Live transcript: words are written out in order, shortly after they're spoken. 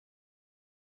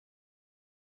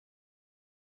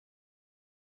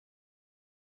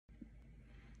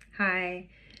Hi,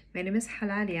 my name is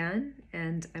Hala Alyan,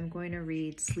 and I'm going to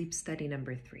read sleep study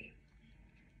number 3.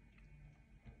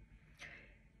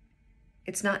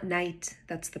 It's not night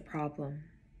that's the problem,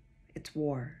 it's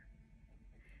war.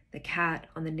 The cat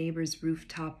on the neighbor's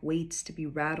rooftop waits to be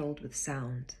rattled with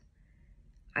sound.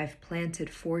 I've planted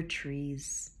 4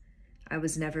 trees. I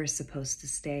was never supposed to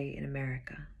stay in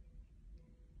America.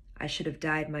 I should have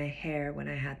dyed my hair when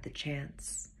I had the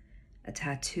chance. A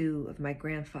tattoo of my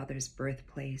grandfather's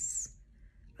birthplace.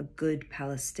 A good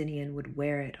Palestinian would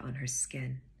wear it on her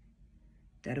skin.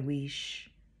 Darwish,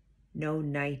 no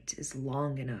night is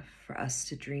long enough for us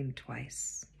to dream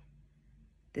twice.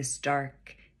 This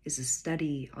dark is a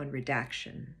study on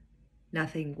redaction.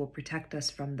 Nothing will protect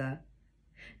us from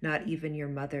not even your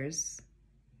mother's.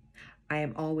 I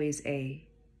am always in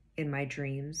my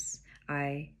dreams,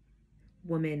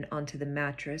 woman onto the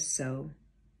mattress so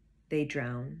they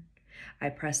drown. I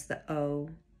press the O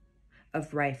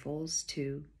of rifles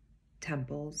to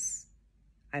temples.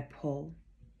 I pull.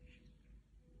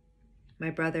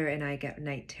 My brother and I get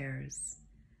night terrors.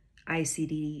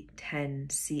 ICD-10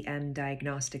 CM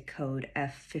diagnostic code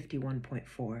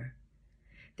F51.4.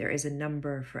 There is a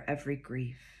number for every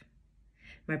grief.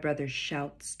 My brother's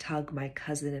shouts tug my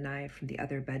cousin and I from the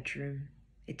other bedroom.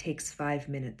 It takes 5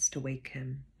 minutes to wake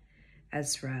him.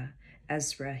 Ezra,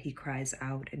 Ezra, he cries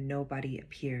out, and nobody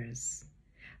appears.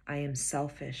 I am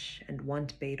selfish and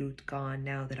want Beirut gone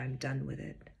now that I'm done with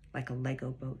it, like a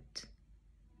Lego boat.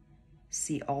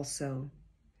 See also,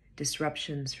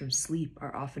 disruptions from sleep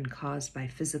are often caused by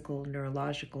physical,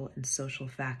 neurological, and social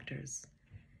factors.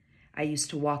 I used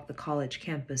to walk the college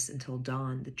campus until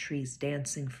dawn, the trees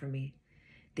dancing for me,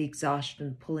 the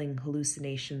exhaustion pulling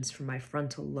hallucinations from my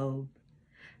frontal lobe.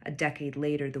 A decade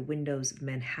later, the windows of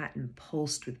Manhattan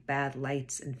pulsed with bad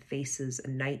lights and faces, a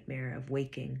nightmare of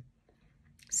waking.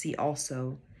 See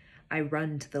also, I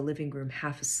run to the living room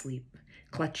half asleep,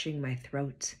 clutching my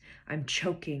throat. I'm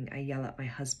choking, I yell at my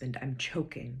husband, I'm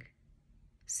choking.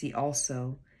 See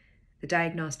also, the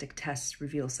diagnostic tests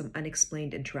reveal some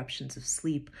unexplained interruptions of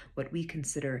sleep, what we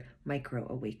consider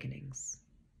micro-awakenings.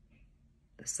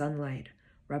 The sunlight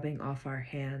rubbing off our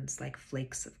hands like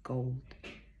flakes of gold.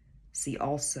 See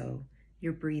also,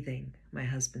 you're breathing, my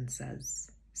husband says,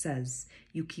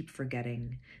 you keep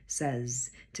forgetting,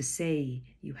 says, to say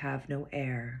you have no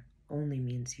air only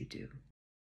means you do.